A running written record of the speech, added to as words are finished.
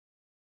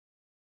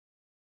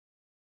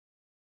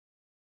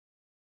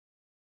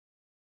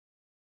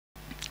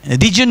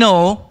Did you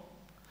know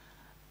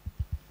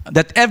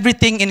that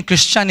everything in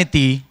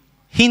Christianity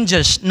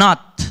hinges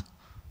not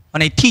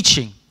on a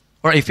teaching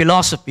or a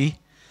philosophy,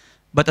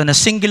 but on a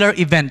singular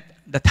event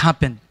that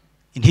happened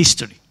in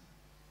history?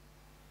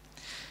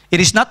 It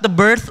is not the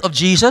birth of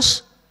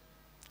Jesus,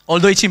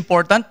 although it's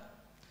important,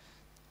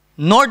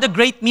 nor the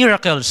great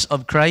miracles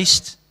of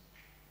Christ,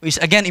 which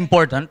is again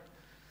important,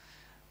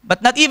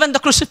 but not even the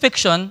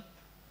crucifixion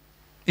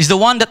is the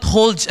one that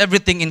holds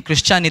everything in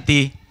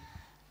Christianity.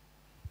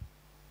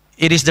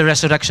 It is the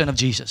resurrection of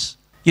Jesus.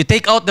 You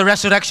take out the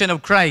resurrection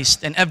of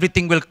Christ and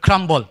everything will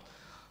crumble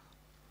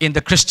in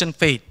the Christian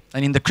faith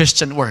and in the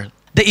Christian world.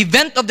 The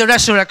event of the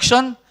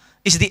resurrection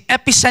is the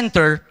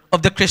epicenter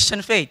of the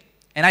Christian faith.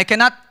 And I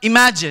cannot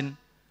imagine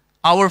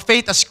our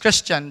faith as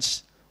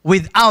Christians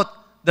without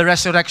the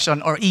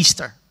resurrection or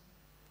Easter.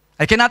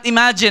 I cannot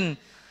imagine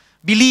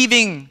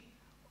believing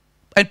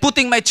and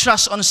putting my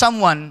trust on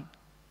someone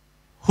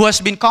who has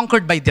been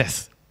conquered by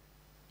death.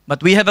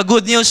 But we have a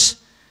good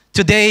news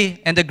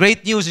today, and the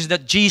great news is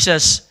that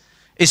Jesus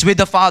is with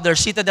the Father,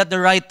 seated at the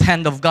right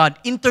hand of God,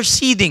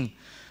 interceding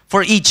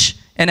for each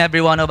and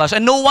every one of us.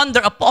 And no wonder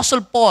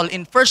Apostle Paul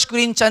in 1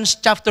 Corinthians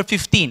chapter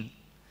 15,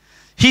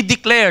 he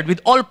declared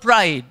with all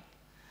pride,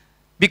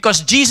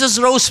 because Jesus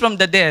rose from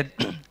the dead,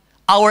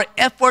 our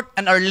effort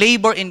and our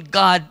labor in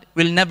God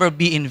will never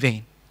be in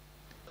vain.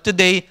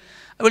 Today,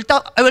 I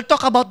will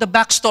talk about the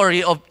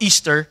backstory of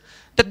Easter,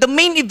 that the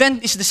main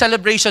event is the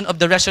celebration of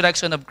the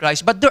resurrection of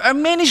Christ. But there are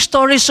many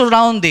stories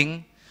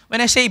surrounding.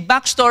 When I say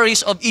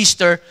backstories of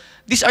Easter,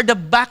 these are the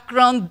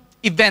background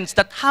events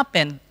that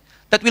happened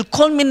that will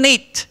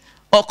culminate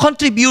or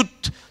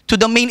contribute to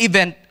the main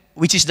event,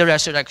 which is the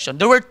resurrection.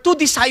 There were two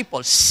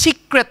disciples,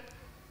 secret,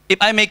 if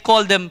I may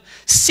call them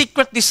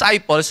secret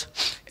disciples.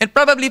 And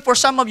probably for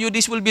some of you,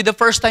 this will be the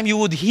first time you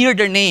would hear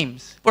their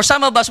names. For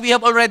some of us, we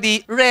have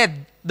already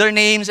read their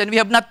names and we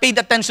have not paid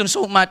attention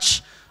so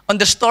much on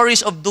the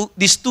stories of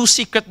these two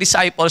secret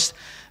disciples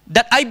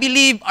that I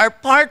believe are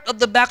part of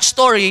the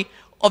backstory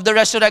of the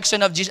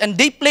resurrection of Jesus. And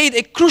they played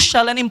a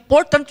crucial and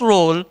important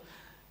role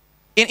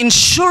in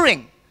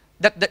ensuring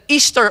that the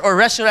Easter or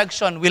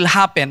resurrection will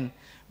happen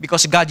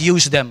because God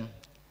used them,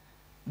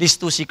 these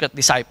two secret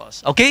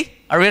disciples. Okay?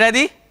 Are we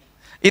ready?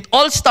 It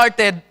all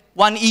started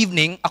one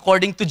evening,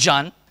 according to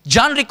John.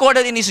 John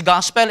recorded in his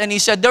gospel, and he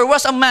said, there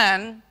was a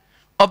man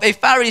of the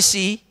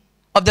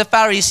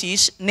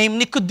Pharisees named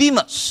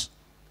Nicodemus,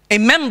 a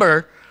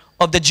member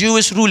of the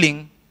Jewish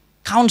ruling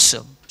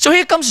council. So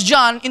here comes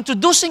John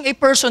introducing a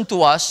person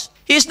to us.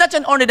 He is not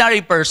an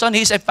ordinary person.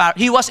 He was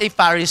a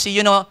Pharisee.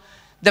 You know,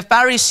 the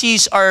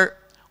Pharisees are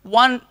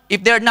one,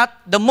 if they're not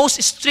the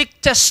most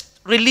strictest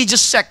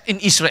religious sect in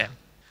Israel.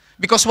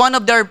 Because one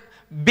of their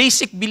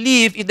basic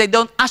belief is they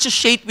don't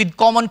associate with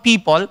common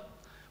people,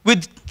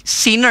 with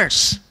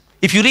sinners.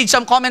 If you read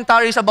some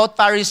commentaries about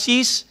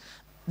Pharisees,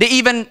 they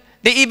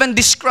even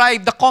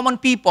describe the common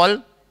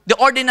people, the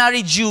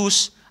ordinary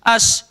Jews,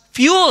 as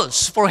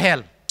fuels for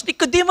hell.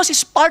 Nicodemus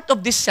is part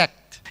of this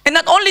sect. And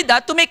not only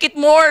that, to make it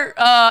more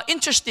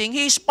interesting,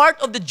 he is part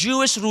of the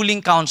Jewish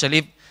ruling council.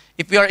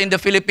 If we are in the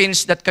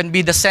Philippines, that can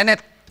be the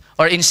Senate.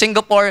 Or in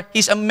Singapore,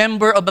 he's a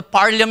member of the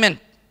parliament.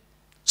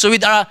 So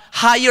with a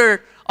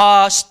higher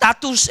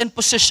status and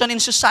position in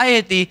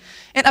society.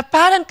 And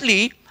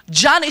apparently,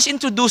 John is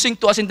introducing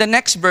to us in the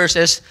next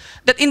verses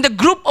that in the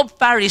group of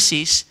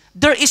Pharisees,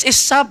 there is a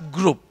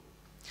subgroup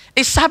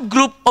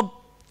of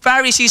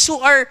Pharisees who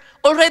are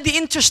already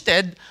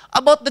interested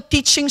about the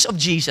teachings of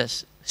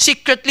Jesus.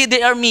 Secretly,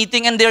 they are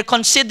meeting and they're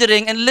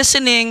considering and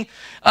listening,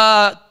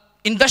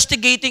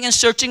 investigating and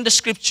searching the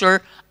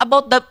scripture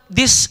about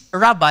this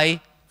rabbi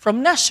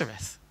from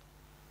Nazareth.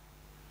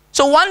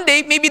 So one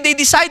day, maybe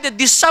this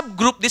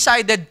subgroup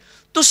decided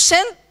to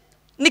send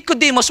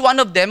Nicodemus, one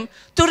of them,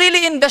 to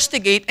really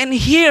investigate and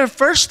hear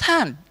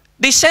firsthand.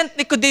 They sent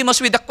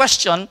Nicodemus with a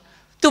question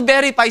to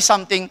verify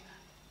something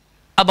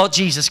about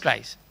Jesus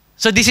Christ.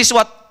 So this is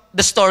what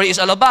the story is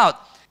all about.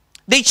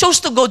 They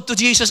chose to go to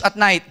Jesus at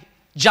night.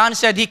 John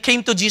said he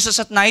came to Jesus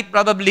at night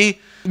probably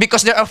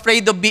because they're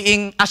afraid of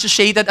being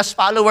associated as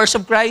followers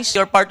of Christ.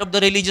 You're part of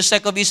the religious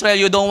sect of Israel.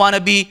 You don't want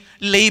to be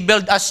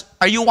labeled as,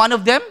 are you one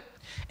of them?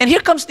 And here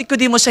comes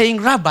Nicodemus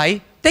saying, Rabbi,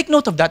 take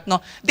note of that.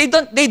 No, they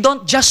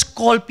don't just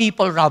call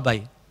people Rabbi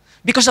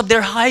because of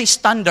their high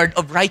standard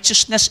of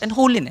righteousness and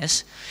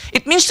holiness.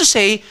 It means to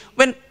say,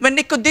 when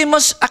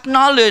Nicodemus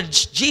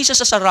acknowledged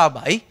Jesus as a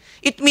Rabbi,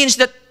 it means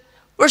that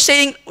we're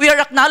saying, we are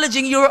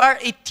acknowledging you are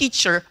a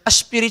teacher, a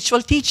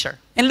spiritual teacher.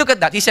 And look at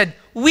that. He said,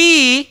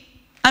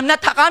 I'm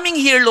not coming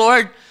here,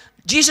 Lord.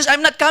 Jesus,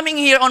 I'm not coming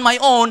here on my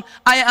own.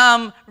 I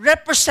am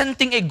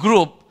representing a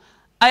group.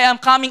 I am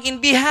coming in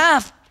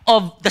behalf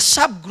of the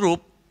subgroup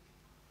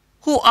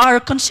who are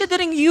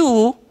considering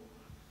you,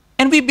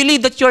 and we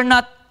believe that you're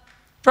not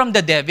from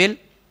the devil,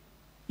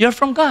 you're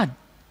from God.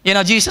 You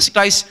know, Jesus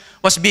Christ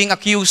was being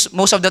accused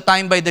most of the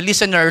time by the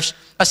listeners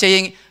as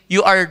saying,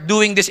 you are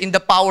doing this in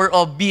the power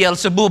of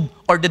Beelzebub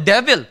or the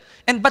devil.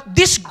 But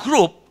this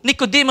group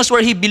Nicodemus,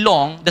 where he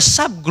belonged, the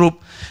subgroup,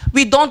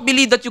 we don't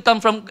believe that you come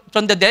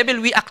from the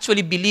devil. We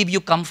actually believe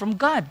you come from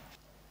God.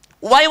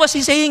 Why was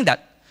he saying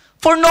that?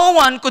 For no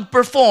one could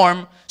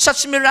perform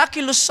such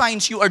miraculous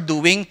signs you are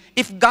doing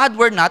if God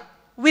were not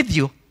with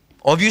you.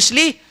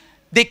 Obviously,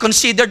 they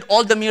considered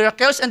all the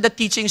miracles and the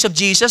teachings of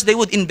Jesus. They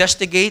would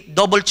investigate,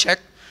 double-check,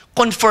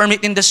 confirm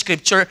it in the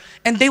scripture,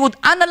 and they would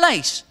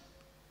analyze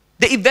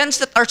the events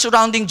that are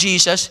surrounding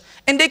Jesus,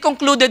 and they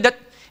concluded that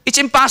it's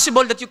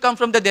impossible that you come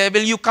from the devil.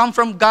 You come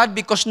from God,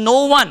 because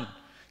no one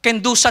can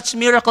do such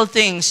miracle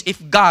things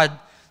if God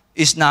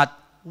is not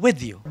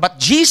with you. But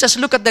Jesus,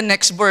 look at the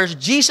next verse.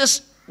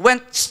 Jesus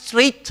went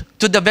straight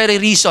to the very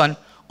reason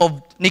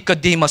of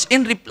Nicodemus.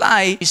 In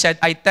reply, he said,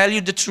 I tell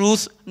you the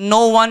truth,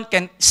 no one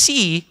can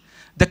see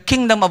the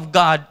kingdom of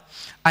God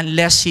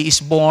unless he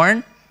is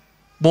born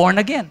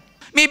again.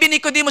 Maybe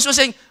Nicodemus was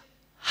saying,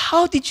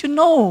 how did you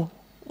know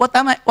what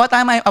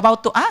am I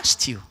about to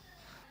ask you?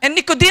 And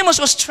Nicodemus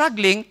was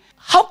struggling.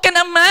 How can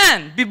a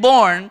man be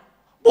born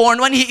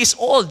when he is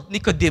old?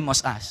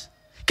 Nicodemus asked.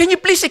 Can you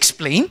please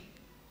explain?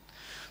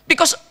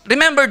 Because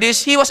remember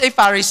this, he was a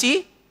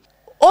Pharisee.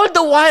 All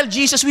the while,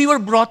 Jesus, we were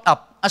brought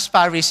up as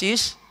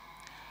Pharisees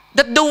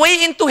that the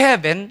way into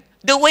heaven,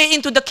 the way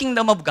into the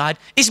kingdom of God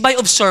is by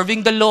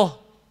observing the law.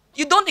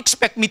 You don't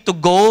expect me to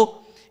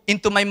go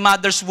into my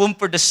mother's womb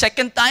for the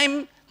second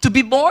time to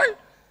be born?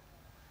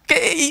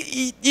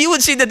 Okay, you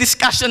would see the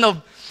discussion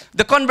of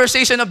the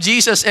conversation of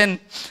Jesus and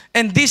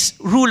this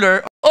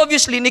ruler.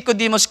 Obviously,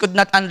 Nicodemus could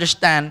not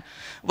understand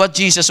what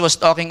Jesus was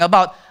talking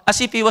about. As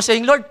if he was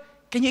saying, Lord,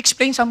 can you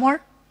explain some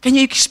more? Can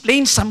you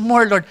explain some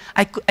more, Lord?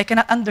 I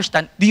cannot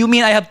understand. Do you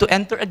mean I have to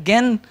enter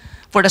again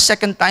for the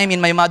second time in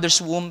my mother's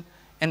womb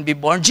and be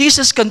born?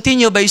 Jesus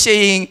continued by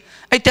saying,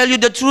 I tell you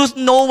the truth,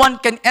 no one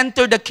can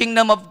enter the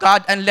kingdom of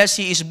God unless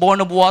he is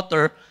born of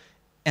water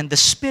and the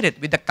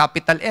Spirit with a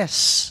capital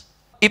S.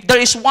 If there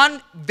is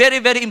one very,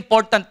 very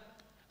important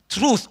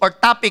truth or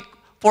topic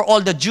for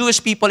all the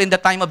Jewish people in the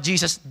time of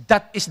Jesus,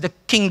 that is the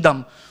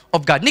kingdom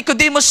of God.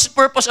 Nicodemus'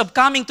 purpose of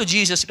coming to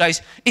Jesus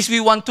Christ is we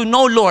want to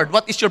know, Lord,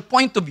 what is your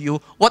point of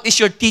view? What is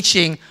your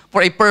teaching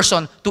for a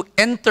person to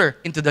enter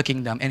into the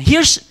kingdom? And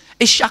here's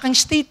a shocking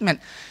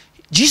statement.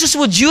 Jesus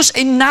would use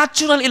a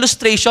natural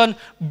illustration,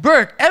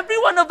 birth. Every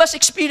one of us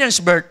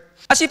experienced birth.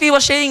 As if he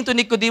was saying to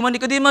Nicodemus,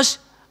 Nicodemus,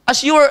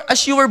 as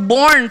you were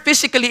born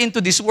physically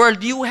into this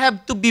world, you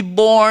have to be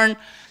born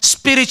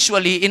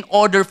spiritually in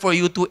order for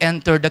you to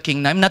enter the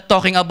kingdom. I'm not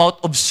talking about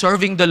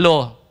observing the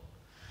law.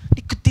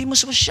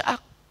 Nicodemus was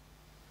shocked.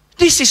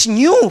 This is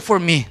new for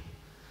me.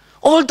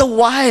 All the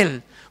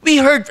while, we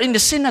heard in the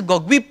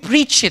synagogue, we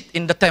preach it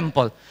in the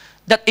temple,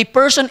 that a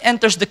person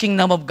enters the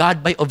kingdom of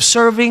God by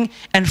observing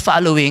and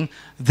following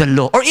the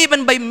law, or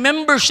even by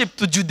membership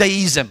to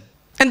Judaism.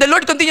 And the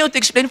Lord continued to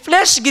explain,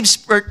 flesh gives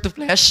birth to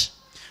flesh,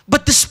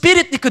 but the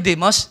Spirit,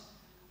 Nicodemus,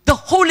 the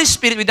Holy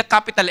Spirit with a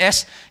capital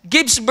S,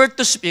 gives birth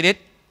to spirit.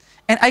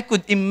 And I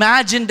could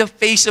imagine the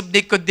face of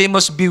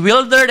Nicodemus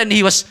bewildered, and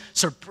he was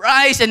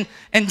surprised.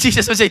 And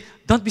Jesus would say,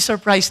 don't be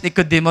surprised,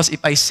 Nicodemus,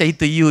 if I say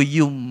to you,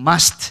 you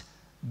must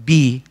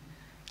be.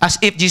 As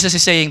if Jesus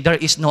is saying, there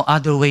is no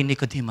other way,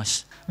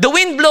 Nicodemus. The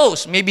wind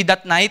blows. Maybe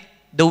that night,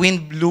 the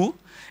wind blew.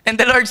 And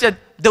the Lord said,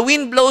 the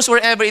wind blows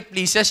wherever it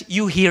pleases.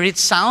 You hear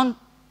its sound,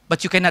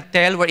 but you cannot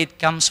tell where it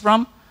comes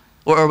from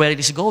or where it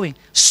is going.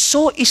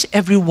 So is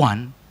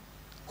everyone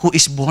who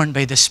is born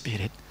by the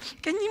Spirit.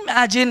 Can you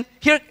imagine?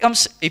 Here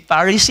comes a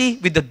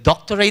Pharisee with the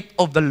doctorate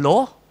of the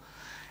law,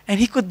 and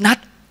he could not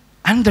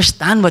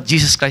understand what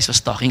Jesus Christ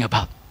was talking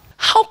about.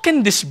 How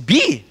can this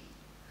be?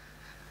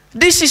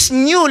 This is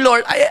new,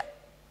 Lord.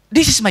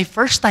 This is my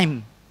first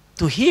time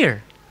to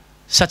hear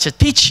such a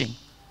teaching.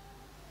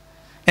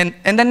 And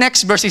the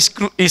next verse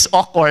is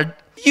awkward.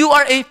 You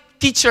are a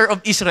teacher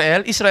of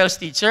Israel, Israel's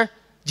teacher.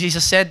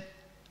 Jesus said,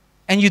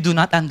 and you do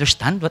not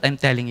understand what I'm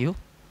telling you?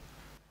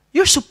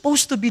 You're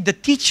supposed to be the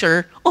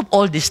teacher of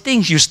all these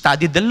things. You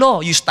studied the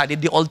law. You studied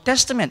the Old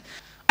Testament.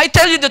 I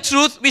tell you the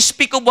truth, we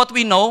speak of what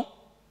we know,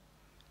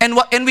 and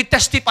we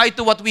testify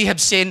to what we have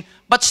seen,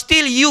 but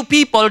still you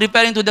people,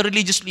 referring to the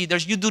religious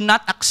leaders, you do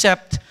not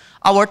accept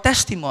our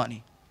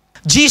testimony.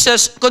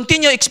 Jesus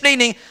continued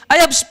explaining, I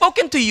have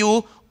spoken to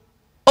you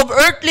of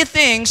earthly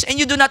things, and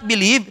you do not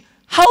believe.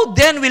 How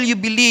then will you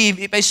believe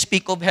if I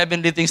speak of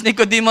heavenly things?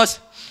 Nicodemus,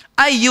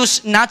 I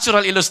use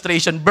natural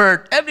illustration,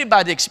 birth.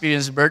 Everybody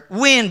experiences birth.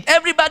 Wind.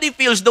 Everybody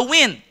feels the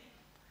wind.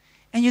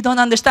 And you don't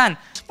understand.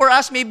 For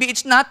us, maybe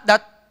it's not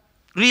that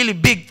really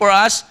big for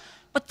us.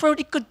 But for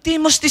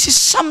Nicodemus, this is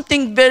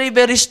something very,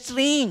 very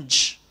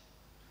strange.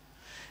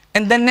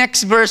 And the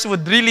next verse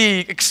would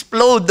really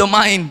explode the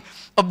mind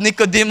of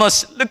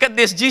Nicodemus. Look at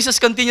this. Jesus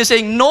continues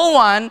saying, no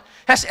one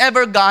has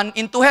ever gone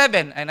into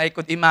heaven. And I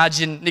could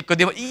imagine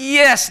Nicodemus,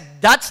 yes,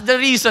 that's the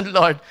reason,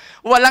 Lord.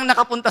 Walang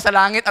nakapunta sa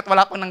langit at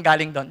wala pong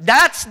nanggaling doon.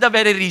 That's the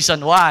very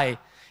reason why.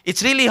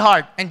 It's really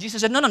hard. And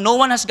Jesus said, no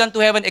one has gone to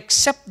heaven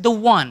except the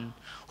one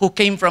who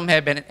came from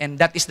heaven, and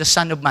that is the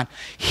Son of Man.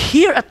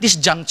 Here at this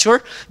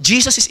juncture,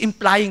 Jesus is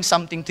implying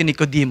something to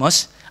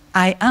Nicodemus.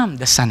 I am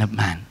the Son of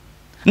Man.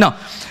 Now,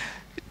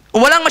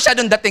 Walang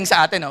masyadong dating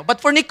sa atin. No?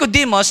 But for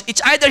Nicodemus,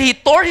 it's either he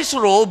tore his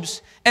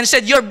robes and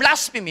said, "You're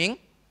blaspheming."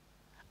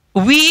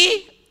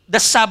 We, the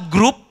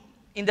subgroup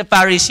in the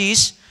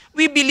Pharisees,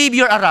 we believe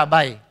you're a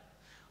rabbi.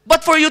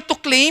 But for you to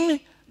claim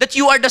that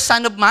you are the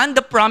Son of Man,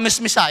 the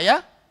promised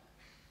Messiah,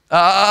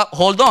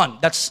 hold on.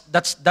 That's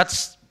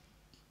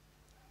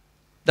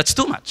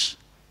too much.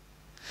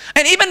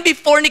 And even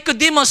before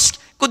Nicodemus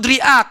could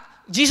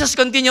react, Jesus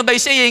continued by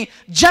saying,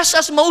 "Just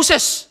as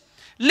Moses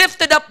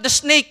lifted up the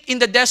snake in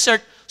the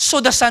desert, so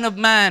the Son of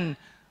Man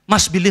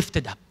must be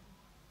lifted up."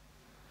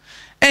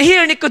 And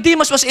here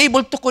Nicodemus was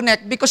able to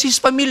connect because he's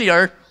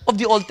familiar of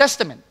the Old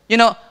Testament. You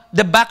know,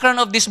 the background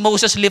of this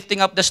Moses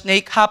lifting up the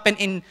snake happened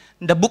in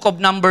the book of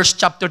Numbers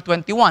chapter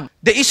 21.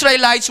 The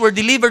Israelites were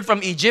delivered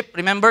from Egypt,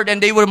 remember?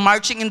 And they were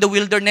marching in the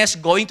wilderness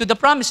going to the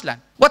promised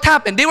land. What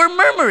happened? They were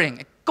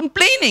murmuring,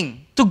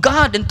 complaining to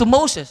God and to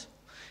Moses.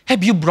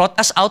 "Have you brought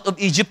us out of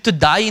Egypt to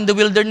die in the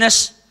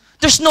wilderness?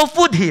 There's no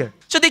food here."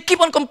 So they keep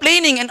on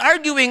complaining and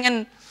arguing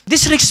and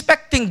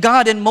disrespecting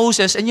God and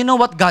Moses. And you know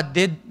what God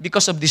did?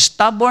 Because of these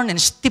stubborn and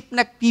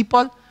stiff-necked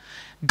people,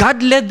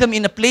 God led them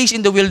in a place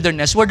in the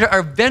wilderness where there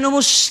are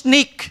venomous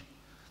snakes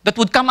that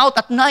would come out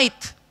at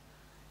night.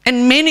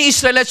 And many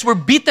Israelites were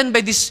bitten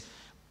by this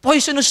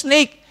poisonous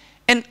snake.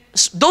 And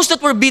those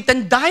that were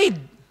bitten died.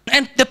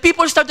 And the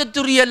people started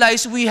to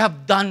realize, we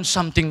have done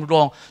something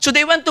wrong. So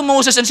they went to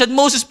Moses and said,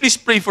 "Moses, please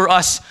pray for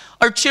us.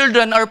 Our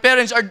children, our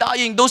parents are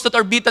dying. Those that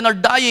are beaten are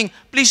dying.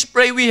 Please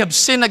pray, we have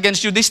sinned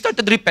against you." They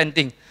started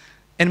repenting.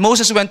 And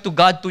Moses went to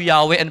God, to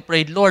Yahweh, and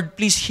prayed, "Lord,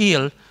 please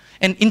heal,"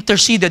 and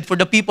interceded for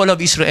the people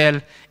of Israel.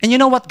 And you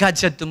know what God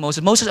said to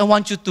Moses? "Moses, I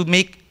want you to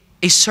make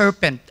a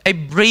serpent, a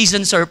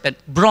brazen serpent,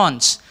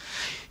 bronze.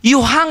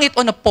 You hang it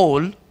on a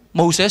pole,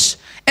 Moses,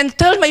 and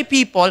tell my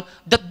people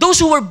that those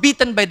who were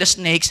beaten by the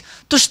snakes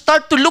to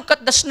start to look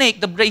at the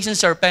snake, the brazen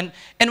serpent,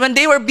 and when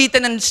they were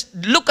beaten and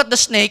look at the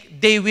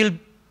snake, they will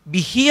be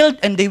healed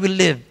and they will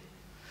live."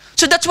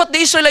 So that's what the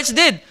Israelites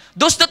did.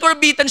 Those that were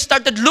beaten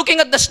started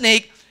looking at the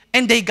snake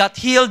and they got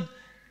healed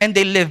and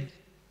they lived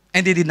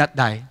and they did not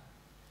die.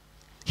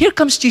 Here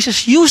comes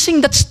Jesus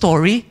using that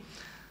story,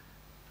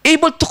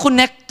 able to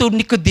connect to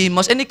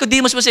Nicodemus. And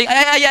Nicodemus was saying,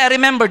 I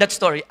remember that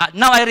story.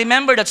 Now I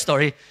remember that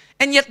story.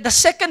 And yet the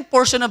second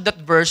portion of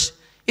that verse,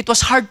 it was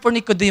hard for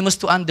Nicodemus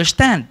to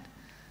understand.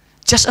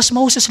 Just as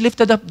Moses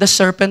lifted up the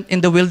serpent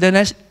in the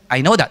wilderness,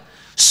 I know that,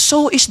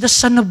 so is the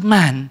Son of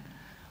Man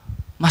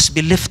must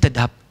be lifted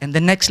up. And the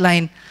next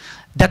line,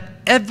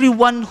 that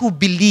everyone who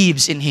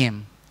believes in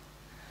Him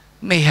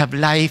may have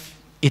life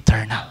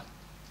eternal.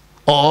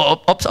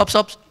 Oh,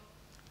 ops.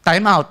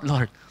 Time out,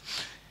 Lord.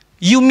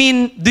 Do you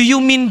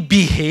mean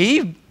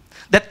behave?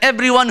 That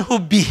everyone who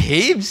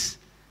behaves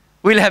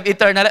will have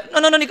eternal life?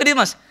 No,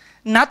 Nicodemus.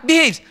 Not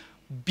behaves.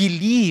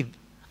 Believe.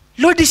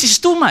 Lord, this is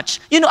too much.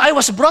 You know, I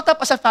was brought up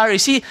as a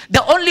Pharisee.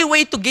 The only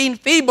way to gain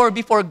favor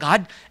before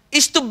God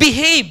is to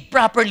behave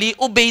properly,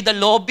 obey the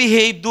law,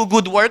 behave, do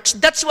good works.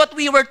 That's what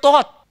we were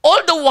taught.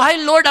 All the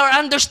while, Lord, our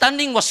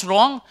understanding was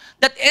wrong,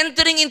 that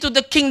entering into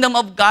the kingdom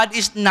of God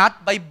is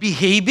not by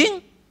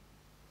behaving.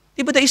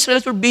 Diba the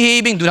Israelites were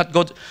behaving, do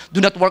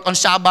not work on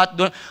Sabbath.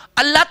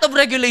 A lot of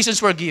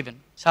regulations were given.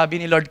 Sabi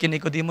ni Lord kay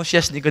Nicodemus,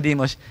 yes,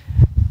 Nicodemus,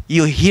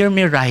 you hear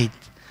me right.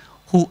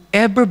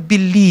 Whoever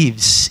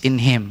believes in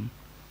Him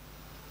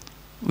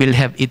will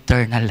have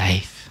eternal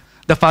life.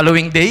 The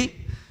following day,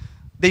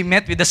 they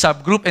met with the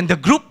subgroup and the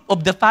group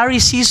of the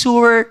Pharisees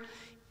who were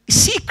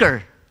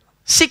secret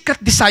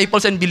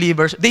disciples and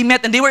believers. They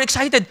met and they were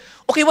excited.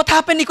 Okay, what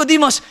happened,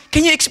 Nicodemus?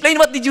 Can you explain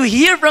what did you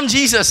hear from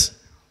Jesus?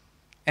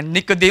 And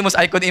Nicodemus,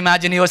 I could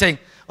imagine he was saying,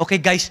 okay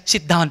guys,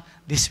 sit down.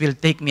 This will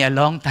take me a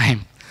long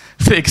time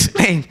to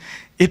explain.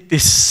 It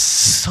is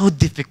so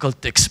difficult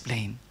to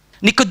explain.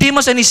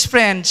 Nicodemus and his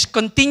friends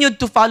continued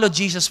to follow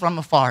Jesus from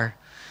afar.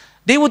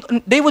 They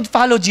would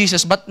follow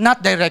Jesus, but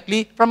not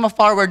directly. From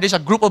afar, where there's a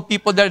group of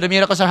people there, the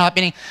miracles are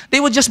happening.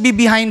 They would just be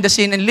behind the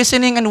scene and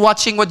listening and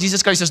watching what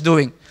Jesus Christ is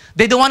doing.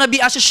 They don't want to be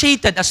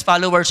associated as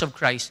followers of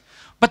Christ.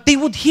 But they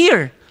would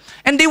hear,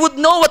 and they would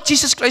know what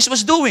Jesus Christ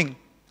was doing.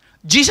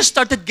 Jesus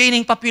started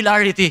gaining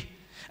popularity.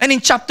 And in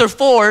chapter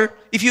 4,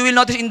 if you will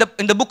notice in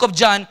the book of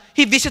John,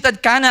 He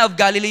visited Cana of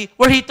Galilee,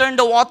 where He turned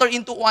the water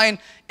into wine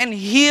and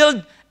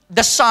healed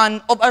the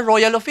son of a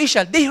royal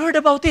official. They heard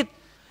about it.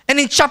 And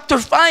in chapter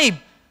 5,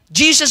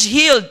 Jesus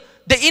healed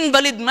the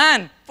invalid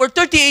man. For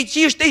 38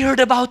 years, they heard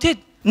about it.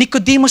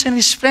 Nicodemus and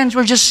his friends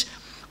were just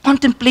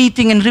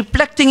contemplating and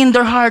reflecting in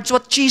their hearts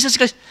what Jesus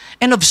Christ,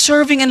 and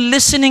observing and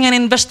listening and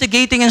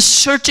investigating and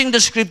searching the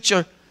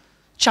scripture.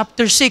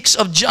 Chapter 6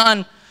 of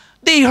John,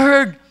 they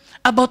heard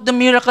about the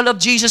miracle of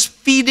Jesus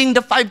feeding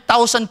the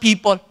 5,000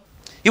 people.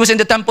 He was in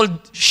the temple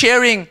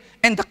sharing,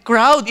 and the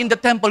crowd in the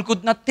temple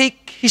could not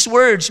take His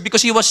words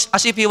because He was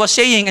as if He was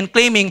saying and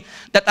claiming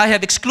that I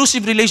have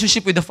exclusive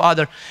relationship with the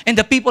Father. And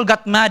the people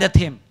got mad at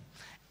Him.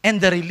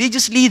 And the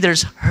religious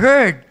leaders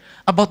heard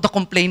about the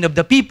complaint of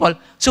the people.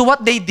 So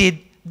what they did,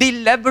 they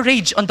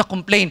leveraged on the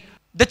complaint.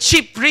 The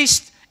chief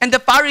priests and the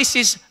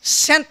Pharisees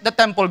sent the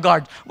temple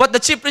guard. What the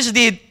chief priests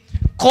did,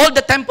 called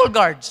the temple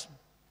guards.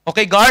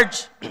 Okay,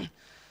 guards,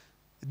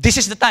 this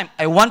is the time.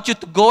 I want you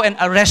to go and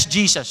arrest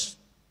Jesus.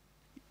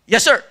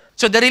 Yes, sir.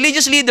 So the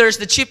religious leaders,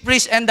 the chief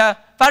priests, and the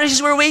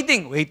Pharisees were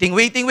waiting. They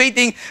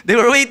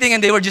were waiting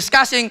and they were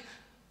discussing.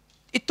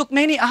 It took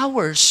many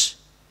hours.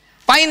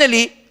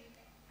 Finally,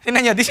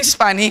 tingnan niyo, this is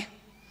funny.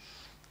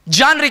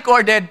 John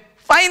recorded,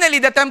 finally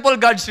the temple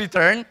guards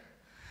returned,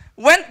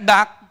 went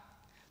back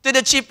to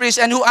the chief priests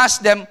and who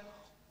asked them,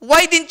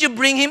 why didn't you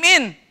bring him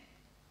in?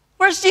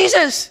 Where's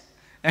Jesus?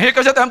 And here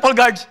comes the temple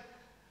guards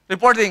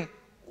reporting,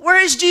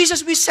 where is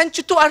Jesus? We sent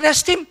you to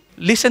arrest him.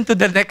 Listen to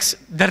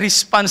the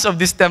response of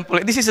this temple.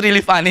 This is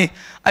really funny.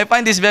 I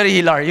find this very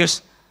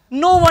hilarious.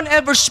 No one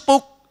ever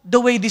spoke the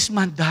way this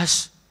man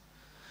does.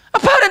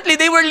 Apparently,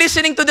 they were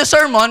listening to the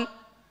sermon,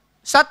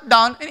 sat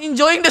down and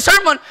enjoying the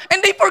sermon,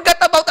 and they forgot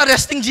about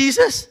arresting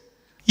Jesus.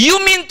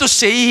 You mean to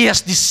say he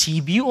has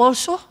deceived you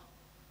also?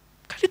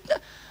 Kalit na.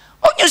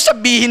 Huwag niyo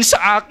sabihin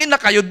sa akin na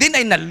kayo din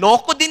ay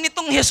naloko din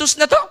itong Jesus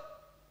na to.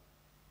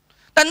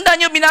 Tandaan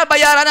niyo,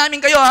 binabayaran namin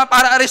kayo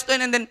para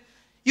arestuin and then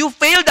you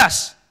failed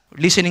us.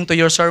 Listening to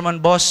your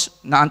sermon,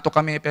 boss, naanto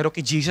kami, pero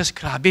kay Jesus,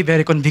 grabe,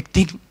 very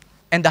convicting.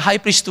 And the high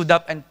priest stood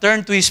up and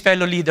turned to his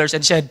fellow leaders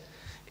and said,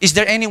 is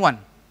there anyone?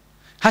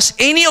 Has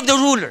any of the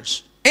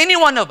rulers, any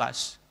one of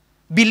us,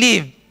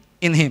 believed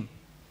in him?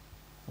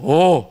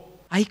 Oh,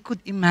 I could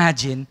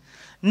imagine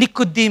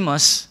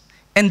Nicodemus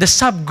and the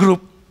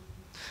subgroup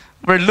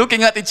were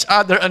looking at each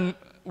other and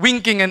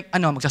winking and,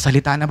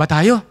 magsasalita na ba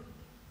tayo?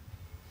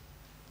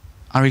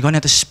 Are we gonna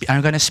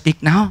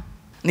speak now?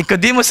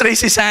 Nicodemus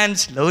raised his hand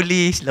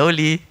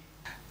slowly.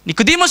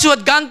 Nicodemus, who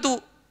had gone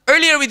to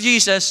earlier with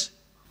Jesus,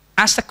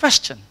 asked a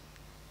question.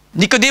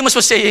 Nicodemus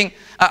was saying,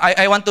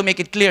 I want to make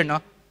it clear,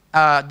 no?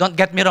 Don't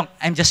get me wrong,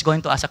 I'm just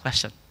going to ask a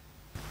question.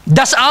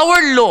 Does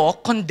our law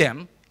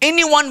condemn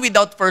anyone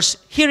without first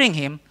hearing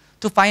him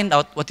to find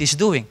out what he's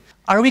doing?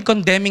 Are we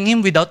condemning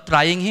him without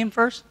trying him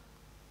first?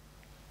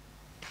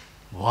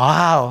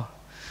 Wow.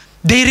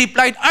 They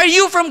replied, are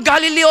you from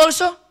Galilee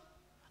also?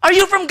 Are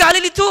you from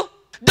Galilee too?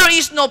 There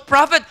is no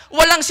prophet.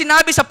 Walang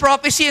sinabi sa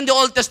prophecy in the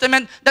Old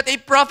Testament that a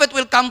prophet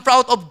will come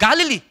out of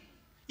Galilee.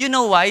 You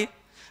know why?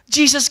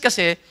 Jesus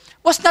kasi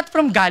was not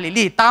from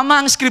Galilee. Tama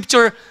ang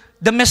scripture,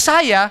 the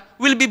Messiah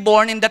will be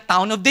born in the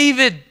town of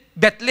David,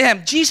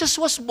 Bethlehem. Jesus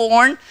was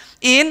born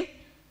in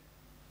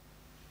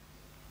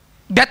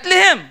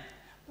Bethlehem.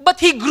 But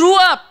he grew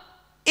up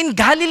in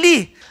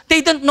Galilee.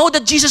 They didn't know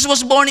that Jesus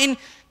was born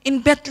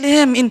in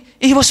Bethlehem.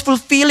 He was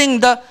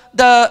fulfilling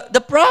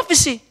the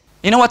prophecy.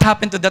 You know what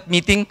happened to that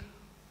meeting?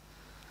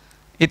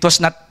 It was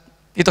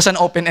an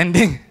open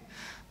ending.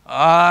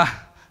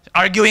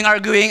 Arguing,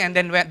 and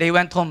then they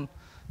went home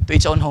to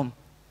each own home.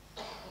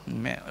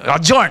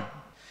 Adjourn.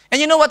 And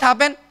you know what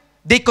happened?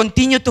 They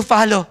continued to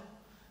follow.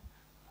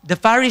 The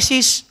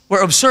Pharisees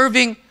were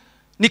observing.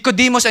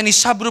 Nicodemus and his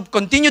subgroup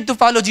continued to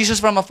follow Jesus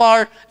from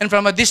afar and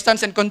from a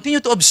distance and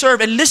continued to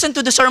observe and listen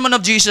to the sermon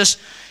of Jesus.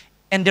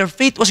 And their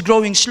faith was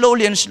growing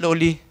slowly and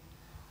slowly.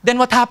 Then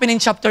what happened in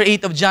chapter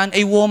 8 of John?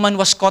 A woman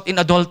was caught in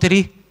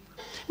adultery.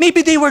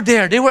 Maybe they were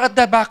there. They were at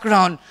the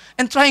background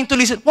and trying to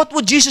listen. What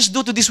would Jesus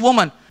do to this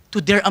woman?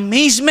 To their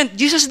amazement,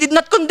 Jesus did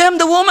not condemn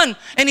the woman.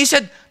 And he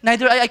said,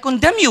 neither I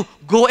condemn you.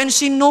 Go and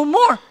sin no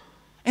more.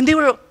 And they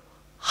were,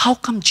 how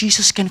come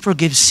Jesus can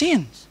forgive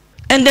sins?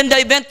 And then the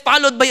event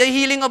followed by a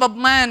healing of a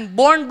man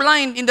born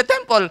blind in the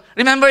temple.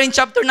 Remember in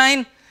chapter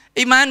 9,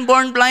 a man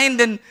born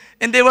blind and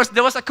there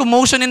was a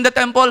commotion in the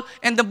temple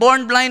and the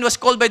born blind was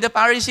called by the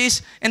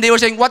Pharisees and they were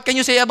saying, what can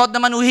you say about the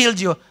man who healed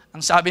you?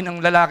 Ang sabi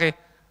ng lalaki,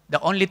 the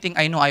only thing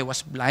I know, I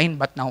was blind,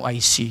 but now I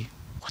see.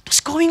 What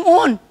was going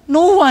on?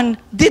 No one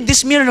did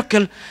this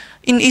miracle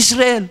in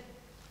Israel.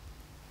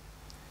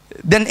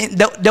 Then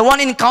the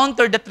one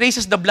encounter that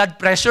raises the blood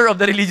pressure of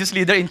the religious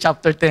leader in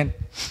chapter 10.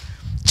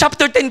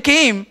 Chapter 10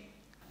 came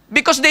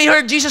because they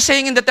heard Jesus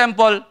saying in the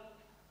temple,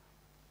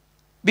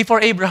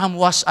 before Abraham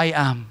was, I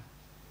am.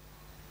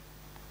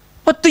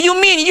 What do you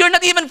mean? You're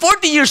not even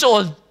 40 years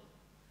old.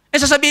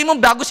 And sasabihin mo,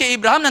 bago si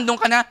Abraham, nandun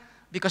ka na.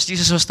 Because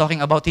Jesus was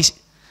talking about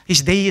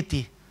his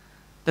deity.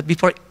 That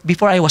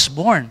before I was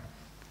born,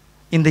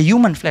 in the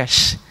human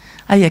flesh,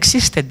 I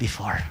existed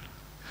before.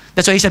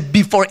 That's why he said,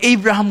 before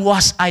Abraham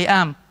was, I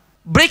am.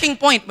 Breaking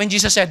point when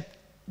Jesus said,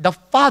 the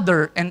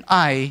Father and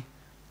I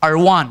are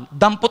one.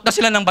 Dampot na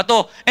sila ng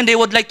bato and they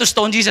would like to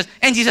stone Jesus.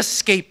 And Jesus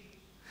escaped.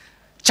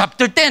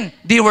 Chapter 10,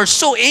 they were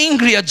so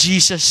angry at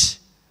Jesus.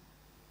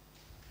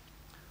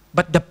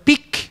 But the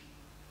peak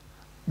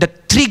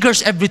that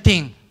triggers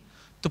everything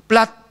to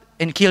plot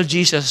and kill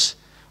Jesus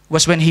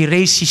was when he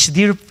raised his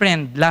dear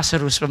friend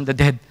Lazarus from the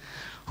dead,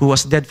 who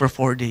was dead for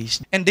 4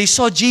 days. And they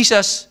saw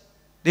Jesus.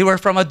 They were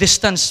from a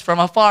distance, from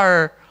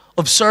afar,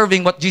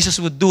 observing what Jesus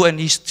would do. And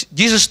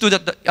Jesus stood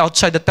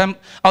outside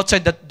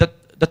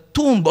the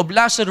tomb of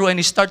Lazarus and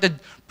he started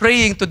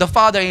praying to the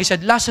Father. And he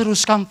said,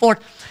 Lazarus, come forth.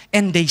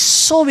 And they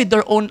saw with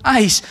their own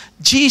eyes,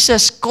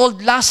 Jesus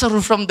called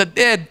Lazarus from the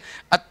dead.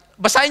 At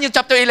basahin niyo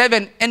chapter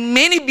 11. And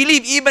many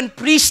believed, even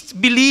priests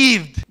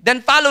believed.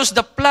 Then follows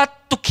the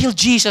plot to kill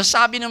Jesus.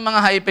 Sabi ng mga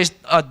high priest,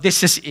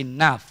 this is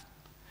enough.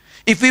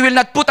 If we will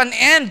not put an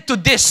end to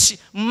this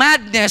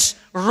madness,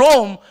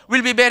 Rome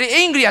will be very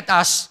angry at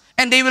us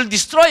and they will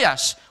destroy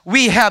us.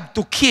 We have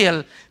to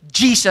kill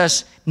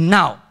Jesus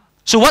now.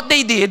 So what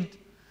they did,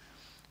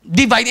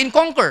 divide and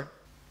conquer.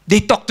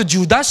 They talked to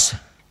Judas,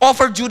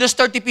 offered Judas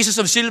 30 pieces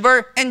of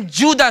silver, and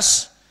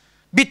Judas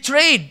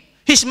betrayed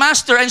his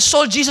master and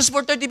sold Jesus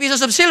for 30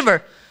 pieces of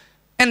silver.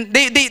 And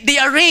they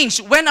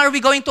arranged, when are we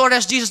going to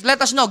arrest Jesus?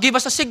 Let us know, give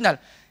us a signal.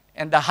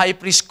 And the high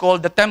priest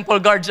called the temple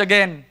guards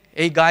again.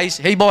 Hey guys,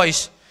 hey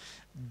boys,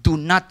 do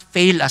not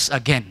fail us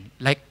again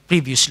like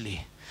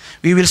previously.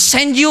 We will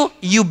send you,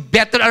 you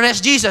better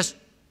arrest Jesus.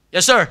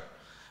 Yes, sir.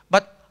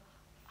 But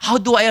how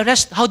do I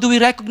arrest? How do we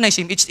recognize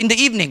him? It's in the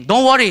evening.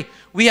 Don't worry,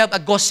 we have a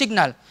ghost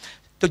signal.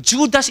 The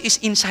Judas is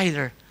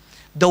insider.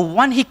 The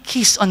one he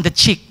kissed on the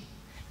cheek,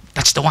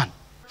 that's the one.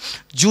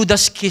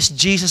 Judas kissed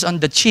Jesus on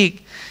the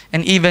cheek,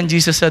 and even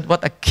Jesus said,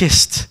 what a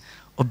kiss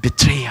of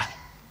betrayal.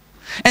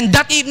 And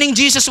that evening,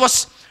 Jesus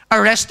was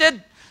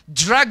arrested,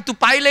 dragged to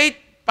Pilate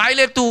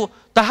to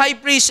the high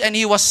priest, and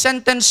he was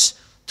sentenced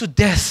to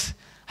death.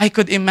 I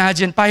could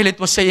imagine Pilate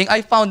was saying,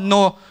 I found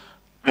no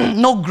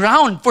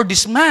ground for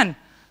this man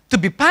to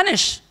be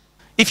punished.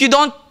 If you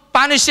don't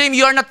punish him,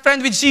 you are not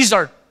friend with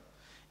Caesar.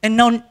 And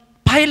now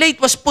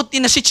Pilate was put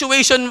in a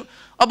situation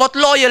about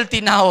loyalty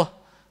now.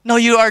 Now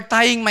you are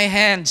tying my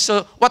hands.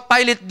 So what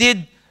Pilate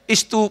did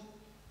is to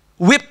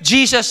whip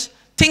Jesus,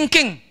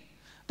 thinking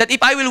that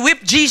if I will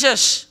whip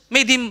Jesus,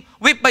 made him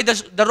whipped by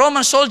the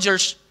Roman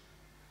soldiers,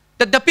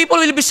 that the people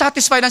will be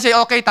satisfied and say,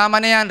 okay, tama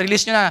na yan,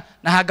 release nyo na,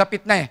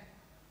 nahagapit na eh.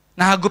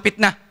 Nahagupit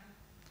na.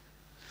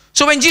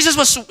 So when Jesus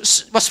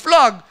was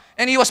flogged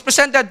and he was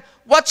presented,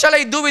 what shall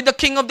I do with the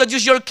king of the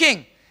Jews, your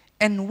king?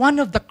 And one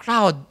of the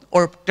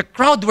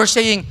crowd were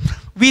saying,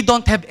 we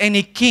don't have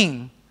any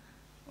king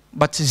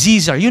but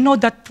Caesar. You know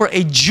that for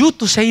a Jew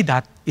to say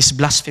that is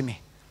blasphemy.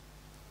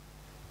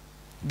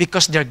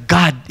 Because their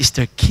God is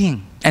their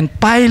king. And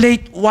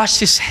Pilate washed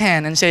his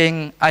hand and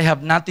saying, I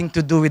have nothing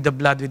to do with the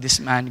blood with this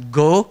man.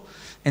 Go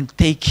and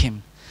take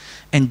him.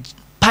 And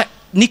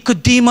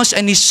Nicodemus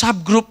and his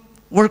subgroup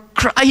were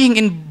crying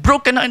and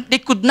broken, and they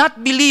could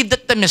not believe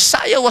that the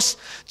Messiah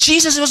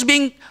Jesus was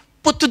being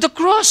put to the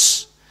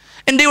cross.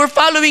 And they were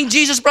following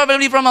Jesus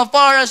probably from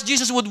afar as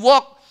Jesus would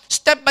walk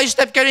step by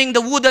step carrying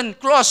the wooden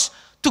cross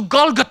to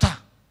Golgotha.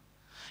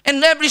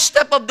 And every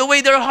step of the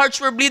way their hearts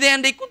were bleeding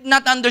and they could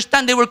not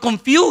understand. They were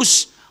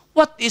confused.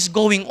 What is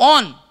going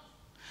on?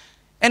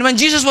 And when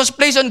Jesus was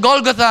placed on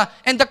Golgotha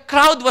and the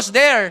crowd was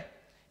there,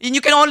 and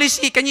you can only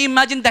see, can you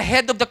imagine the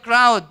head of the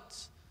crowd?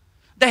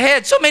 The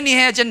head, so many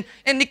heads. And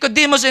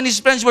Nicodemus and his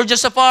friends were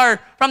just afar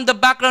from the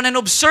background and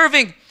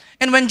observing.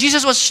 And when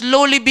Jesus was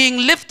slowly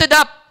being lifted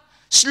up,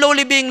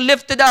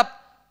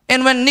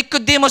 and when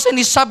Nicodemus and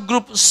his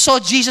subgroup saw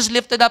Jesus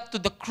lifted up to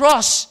the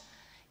cross,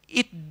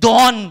 it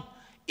dawned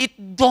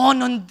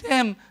on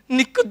them.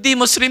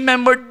 Nicodemus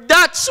remembered,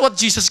 that's what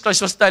Jesus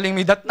Christ was telling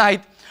me that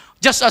night.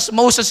 Just as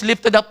Moses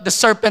lifted up the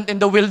serpent in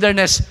the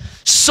wilderness,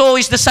 so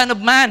is the Son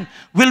of Man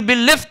will be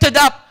lifted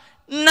up.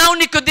 Now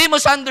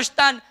Nicodemus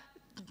understand,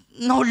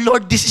 no,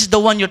 Lord, this is the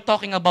one you're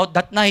talking about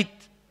that night.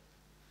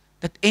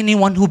 That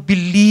anyone who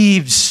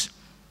believes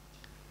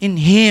in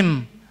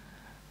Him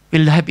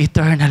will have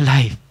eternal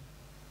life.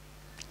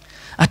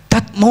 At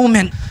that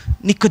moment,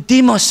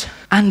 Nicodemus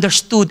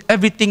understood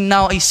everything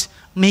now is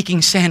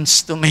making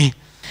sense to me.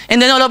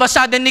 And then all of a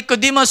sudden,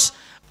 Nicodemus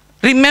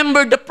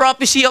remembered the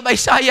prophecy of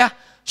Isaiah.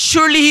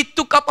 Surely He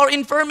took up our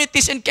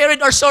infirmities and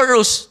carried our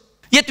sorrows.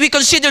 Yet we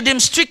considered Him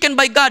stricken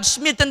by God,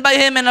 smitten by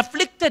Him, and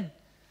afflicted.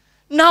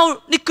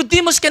 Now,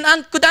 Nicodemus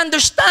could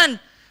understand.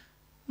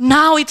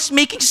 Now it's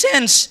making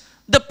sense.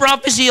 The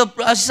prophecy of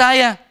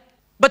Isaiah.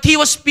 But He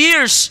was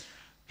pierced.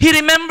 He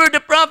remembered the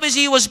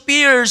prophecy. He was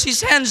pierced.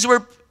 His hands were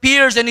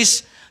pierced and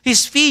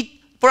his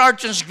feet for our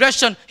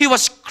transgression. He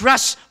was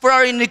crushed for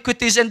our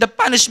iniquities, and the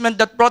punishment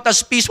that brought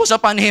us peace was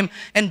upon Him.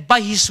 And by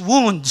His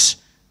wounds,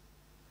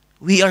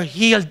 we are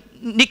healed.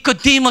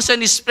 Nicodemus and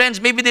his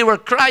friends, maybe they were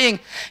crying,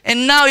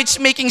 and now it's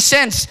making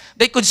sense.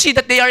 They could see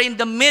that they are in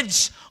the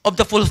midst of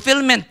the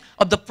fulfillment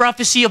of the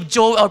prophecy of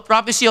Joel or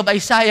prophecy of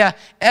Isaiah.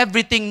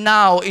 Everything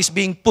now is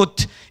being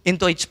put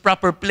into its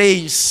proper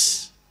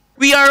place.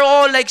 We are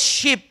all like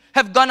sheep,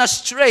 have gone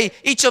astray.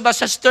 Each of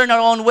us has turned our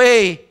own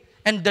way,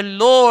 and the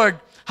Lord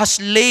has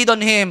laid on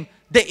Him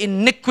the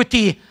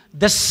iniquity,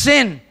 the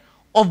sin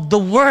of the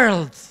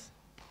world.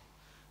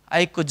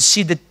 I could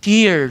see the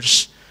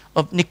tears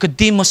of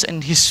Nicodemus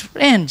and his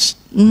friends.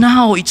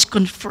 Now it's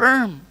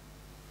confirmed.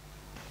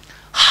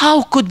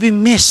 How could we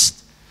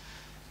miss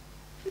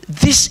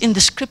this in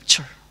the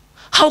Scripture?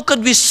 How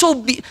could we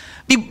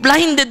be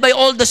blinded by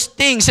all these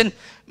things and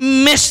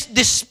miss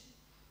this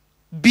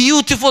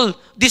beautiful,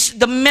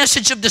 the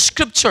message of the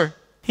Scripture?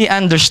 He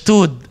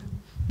understood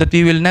that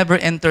we will never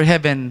enter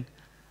heaven.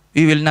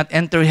 We will not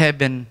enter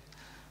heaven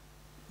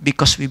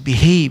because we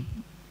behave,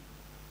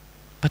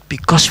 but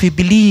because we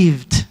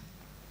believed.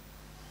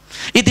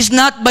 It is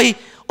not by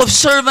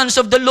observance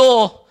of the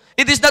law.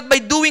 It is not by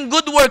doing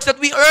good works that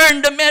we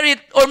earn the merit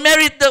or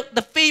merit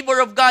the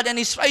favor of God and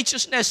His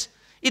righteousness.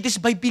 It is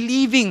by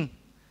believing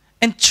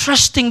and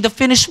trusting the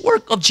finished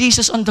work of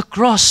Jesus on the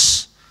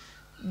cross.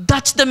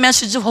 That's the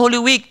message of Holy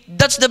Week.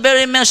 That's the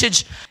very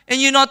message. And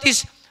you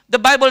notice, the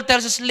Bible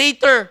tells us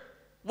later,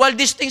 while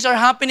these things are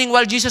happening,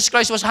 while Jesus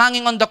Christ was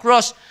hanging on the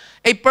cross,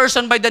 a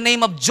person by the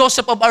name of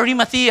Joseph of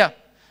Arimathea,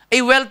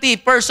 a wealthy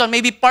person,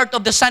 maybe part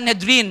of the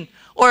Sanhedrin,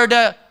 or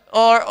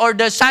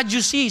the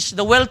Sadducees,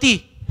 the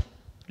wealthy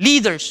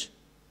leaders,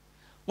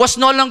 was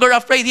no longer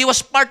afraid. He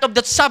was part of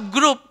that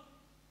subgroup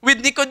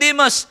with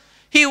Nicodemus.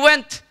 He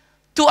went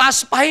to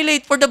ask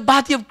Pilate for the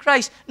body of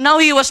Christ. Now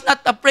he was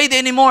not afraid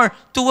anymore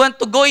to want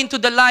to go into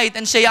the light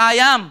and say, I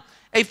am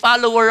a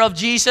follower of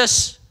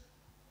Jesus.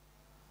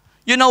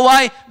 You know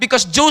why?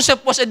 Because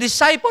Joseph was a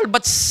disciple,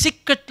 but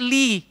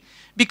secretly,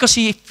 because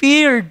he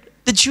feared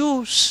the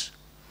Jews.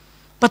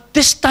 But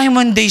this time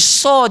when they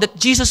saw that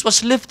Jesus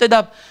was lifted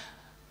up,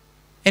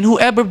 and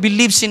whoever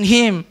believes in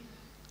Him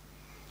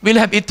will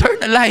have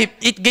eternal life,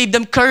 it gave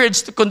them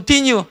courage to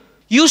continue.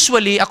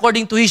 Usually,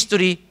 according to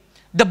history,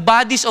 the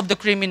bodies of the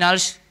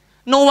criminals,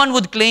 no one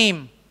would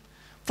claim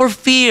for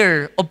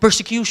fear of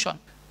persecution.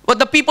 What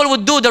the people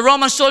would do, the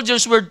Roman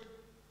soldiers would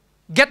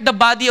get the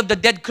body of the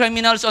dead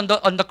criminals on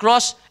the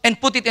cross and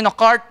put it in a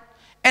cart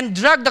and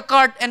drag the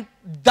cart and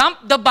dump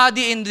the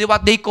body in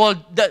what they called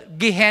the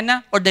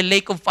Gehenna, or the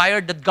lake of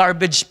fire, the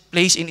garbage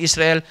place in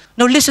Israel.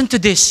 Now listen to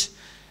this.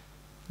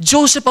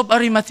 Joseph of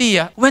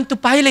Arimathea went to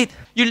Pilate.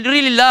 You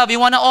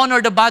want to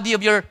honor the body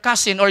of your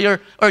cousin or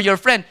your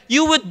friend.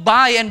 You would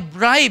buy and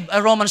bribe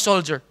a Roman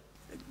soldier.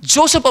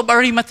 Joseph of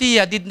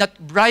Arimathea did not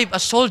bribe a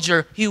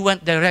soldier. He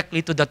went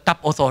directly to the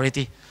top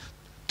authority,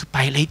 to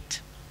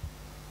Pilate.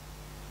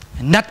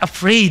 And not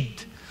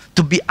afraid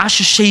to be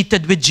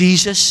associated with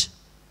Jesus.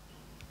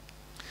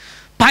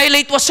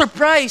 Pilate was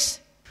surprised.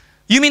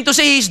 You mean to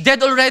say he's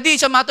dead already?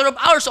 It's a matter of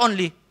hours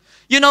only.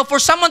 You know, for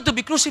someone to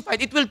be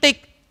crucified, it will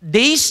take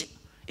days,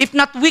 if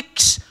not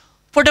weeks,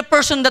 for the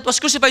person that was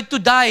crucified to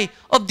die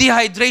of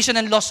dehydration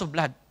and loss of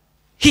blood.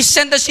 He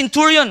sent a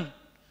centurion.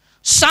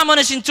 Summoned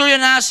a centurion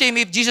and asked him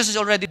if Jesus is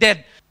already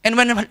dead. And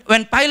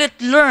when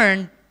Pilate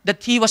learned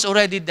that he was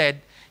already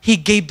dead, he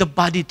gave the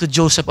body to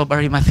Joseph of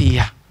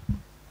Arimathea.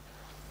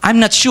 I'm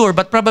not sure,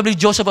 but probably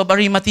Joseph of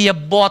Arimathea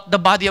bought the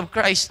body of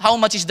Christ. How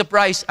much is the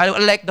price? I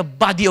would like the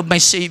body of my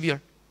Savior.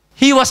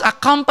 He was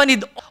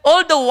accompanied.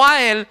 All the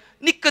while,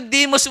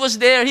 Nicodemus was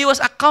there. He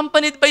was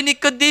accompanied by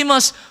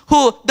Nicodemus,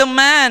 the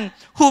man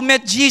who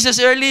met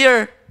Jesus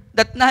earlier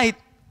that night,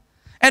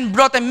 and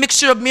brought a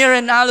mixture of myrrh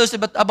and aloes,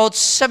 about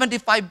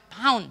 75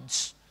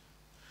 pounds.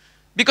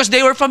 Because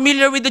they were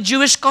familiar with the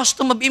Jewish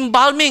custom of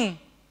embalming.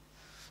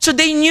 So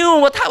they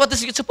knew what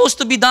is supposed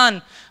to be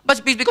done.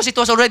 But because it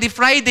was already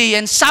Friday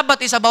and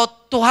Sabbath is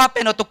about to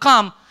happen or to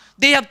come,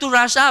 they have to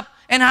rush up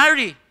and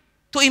hurry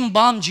to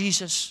embalm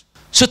Jesus.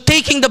 So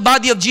taking the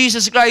body of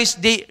Jesus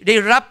Christ, they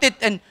wrapped it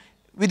and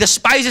with the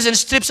spices and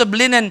strips of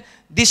linen.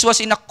 This was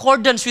in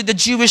accordance with the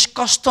Jewish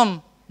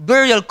custom,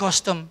 burial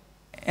custom.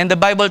 And the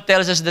Bible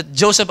tells us that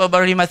Joseph of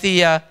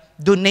Arimathea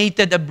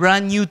donated a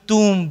brand new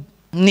tomb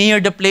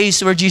near the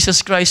place where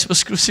Jesus Christ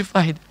was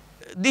crucified.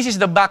 This is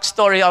the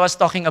backstory I was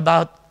talking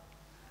about.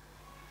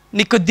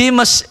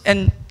 Nicodemus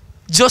and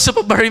Joseph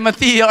of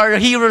Arimathea are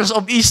heroes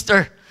of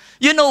Easter.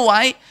 You know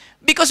why?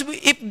 Because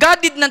if God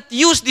did not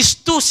use these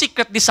two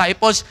secret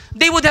disciples,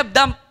 they would have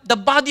dumped the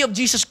body of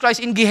Jesus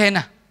Christ in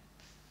Gehenna.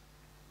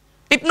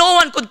 If no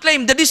one could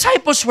claim the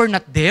disciples were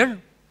not there,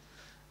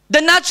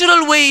 the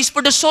natural way is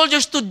for the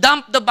soldiers to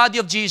dump the body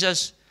of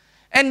Jesus.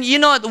 And you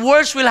know, the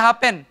worst will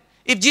happen.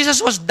 If Jesus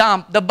was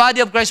dumped, the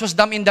body of Christ was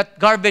dumped in that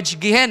garbage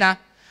Gehenna,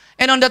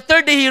 and on the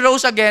third day He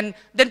rose again,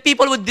 then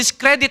people would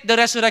discredit the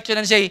resurrection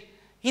and say,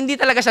 hindi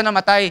talaga siya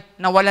namatay,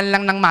 nawalan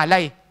lang ng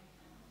malay.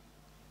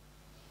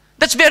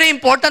 That's very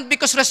important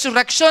because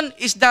resurrection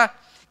is the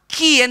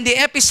key and the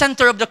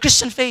epicenter of the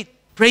Christian faith.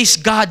 Praise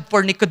God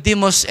for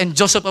Nicodemus and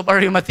Joseph of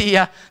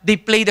Arimathea. They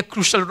played a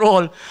crucial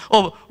role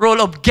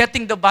of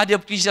getting the body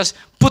of Jesus,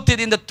 put it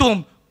in the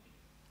tomb,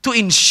 to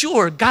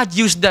ensure God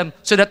used them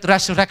so that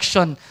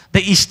resurrection,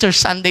 the Easter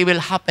Sunday, will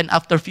happen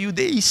after a few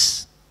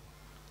days.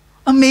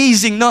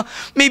 Amazing, no?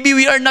 Maybe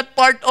we are not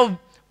part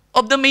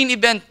of the main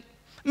event.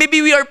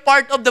 Maybe we are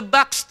part of the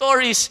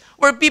backstories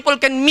where people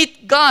can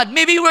meet God.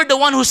 Maybe we're the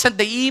one who sent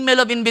the email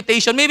of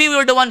invitation. Maybe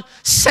we're the one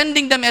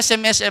sending them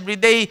SMS every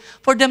day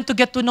for them to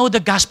get to know the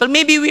gospel.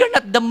 Maybe we are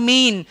not the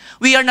main.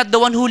 We are not the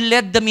one who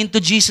led them into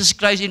Jesus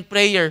Christ in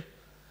prayer.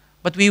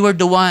 But we were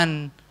the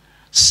one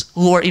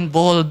who are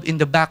involved in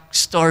the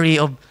backstory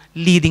of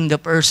leading the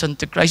person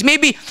to Christ.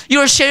 Maybe you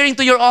are sharing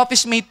to your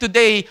office mate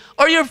today,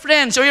 or your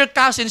friends, or your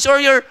cousins, or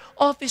your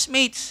office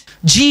mates.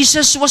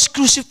 Jesus was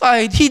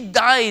crucified. He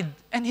died.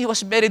 And He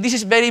was buried. This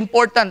is very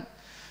important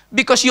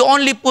because you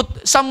only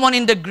put someone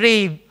in the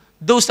grave,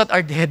 those that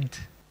are dead.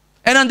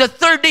 And on the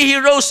third day, He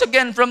rose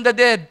again from the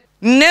dead.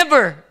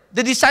 Never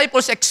the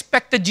disciples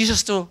expected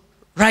Jesus to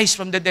rise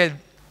from the dead.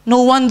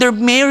 No wonder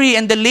Mary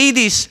and the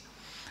ladies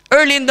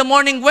early in the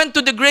morning went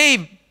to the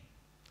grave,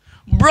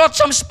 brought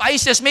some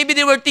spices. Maybe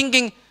they were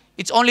thinking,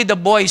 it's only the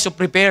boys who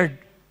prepared.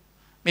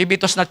 Maybe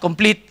it was not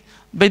complete.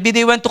 Maybe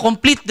they went to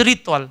complete the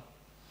ritual.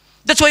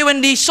 That's why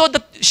when she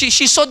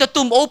saw the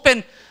tomb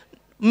open,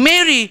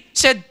 Mary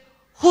said,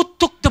 "Who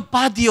took the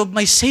body of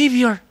my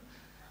Savior?"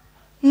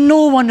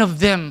 No one of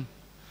them.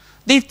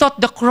 They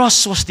thought the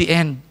cross was the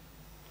end.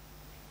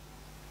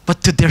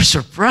 But to their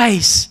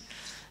surprise,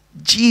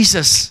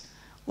 Jesus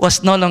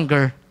was no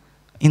longer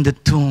in the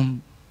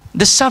tomb.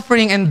 The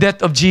suffering and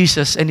death of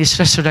Jesus and His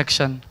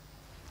resurrection,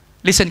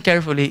 listen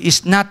carefully,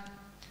 is not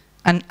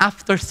an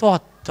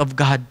afterthought of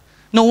God.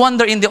 No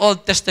wonder in the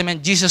Old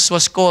Testament, Jesus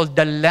was called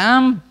the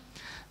Lamb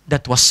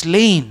that was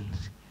slain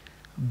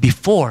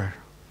before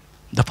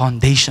the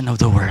foundation of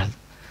the world.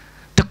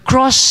 The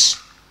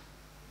cross,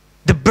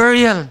 the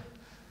burial,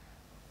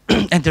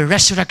 and the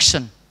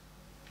resurrection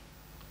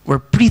were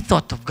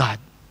pre-thought of God.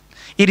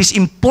 It is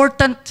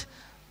important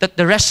that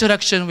the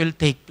resurrection will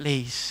take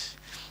place.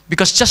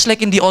 Because just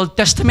like in the Old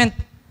Testament,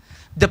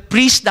 the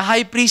priest, the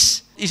high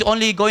priest, is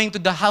only going to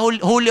the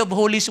Holy of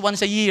Holies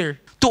once a year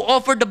to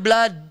offer the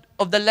blood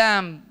of the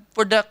Lamb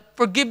for the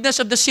forgiveness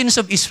of the sins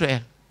of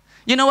Israel.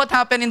 You know what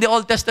happened in the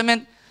Old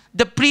Testament?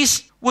 The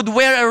priest would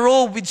wear a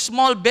robe with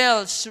small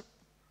bells,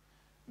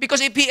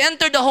 because if he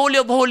entered the Holy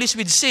of Holies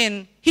with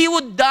sin, he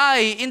would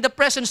die in the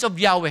presence of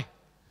Yahweh.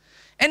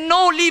 And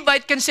no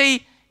Levite can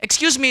say,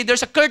 "Excuse me,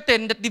 there's a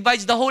curtain that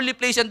divides the holy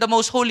place and the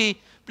most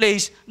holy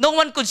place." No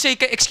one could say,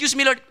 "Excuse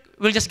me, Lord,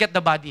 we'll just get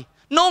the body."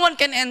 No one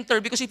can enter,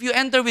 because if you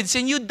enter with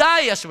sin, you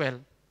die as well.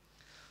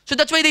 So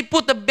that's why they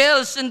put the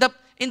bells in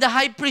the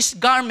high priest's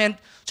garment,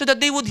 so that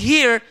they would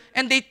hear,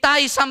 and they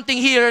tie something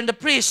here in the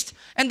priest,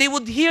 and they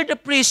would hear the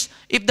priest.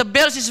 If the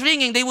bells is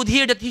ringing, they would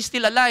hear that he's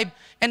still alive.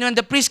 And when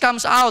the priest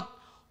comes out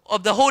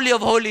of the Holy of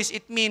Holies,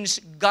 it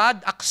means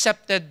God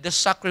accepted the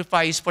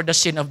sacrifice for the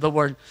sin of the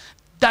world.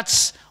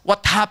 That's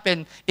what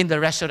happened in the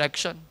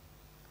resurrection.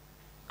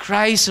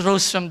 Christ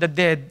rose from the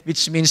dead,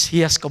 which means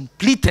He has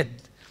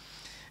completed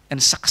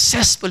and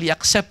successfully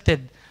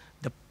accepted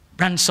the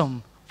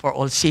ransom for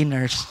all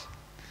sinners.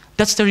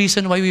 That's the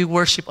reason why we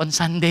worship on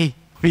Sunday.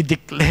 We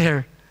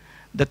declare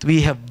that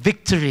we have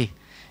victory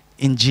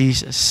in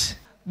Jesus.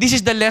 This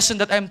is the lesson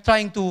that I'm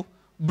trying to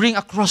bring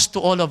across to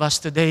all of us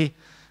today.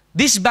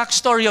 This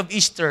backstory of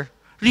Easter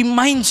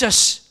reminds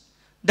us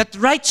that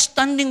right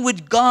standing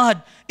with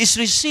God is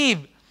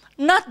received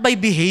not by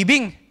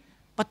behaving,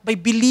 but by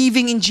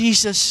believing in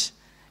Jesus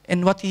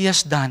and what He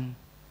has done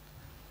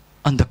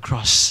on the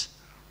cross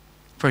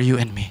for you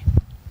and me.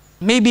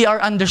 Maybe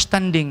our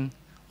understanding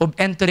of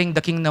entering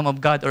the kingdom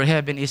of God or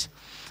heaven is,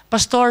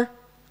 "Pastor,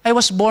 I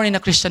was born in a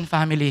Christian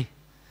family.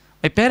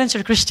 My parents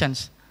are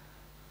Christians.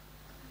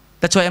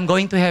 That's why I'm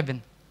going to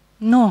heaven."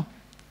 No.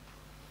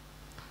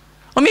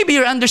 Or maybe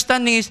your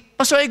understanding is,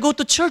 "Pastor, I go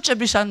to church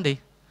every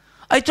Sunday.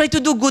 I try to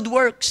do good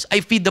works.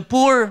 I feed the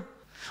poor."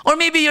 Or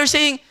maybe you're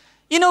saying,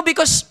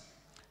 "Because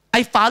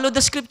I follow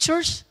the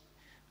scriptures,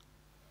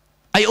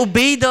 I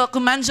obey the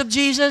commands of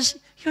Jesus."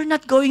 You're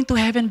not going to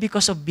heaven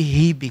because of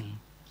behaving.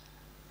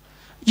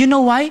 You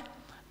know why?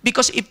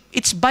 Because if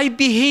it's by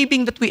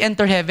behaving that we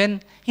enter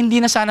heaven, hindi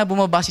na sana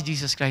bumaba si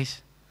Jesus Christ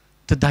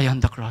to die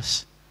on the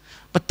cross.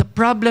 But the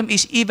problem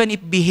is, even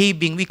if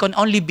behaving, we can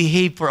only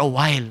behave for a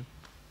while.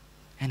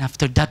 And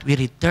after that, we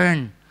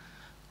return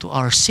to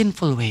our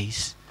sinful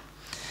ways.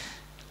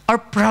 Our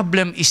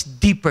problem is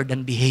deeper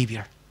than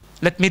behavior.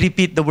 Let me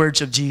repeat the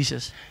words of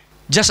Jesus.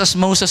 Just as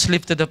Moses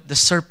lifted up the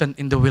serpent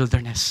in the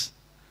wilderness,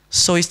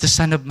 so is the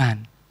Son of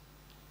Man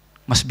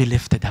must be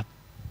lifted up,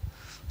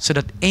 so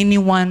that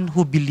anyone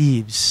who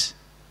believes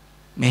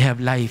may have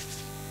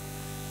life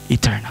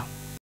eternal.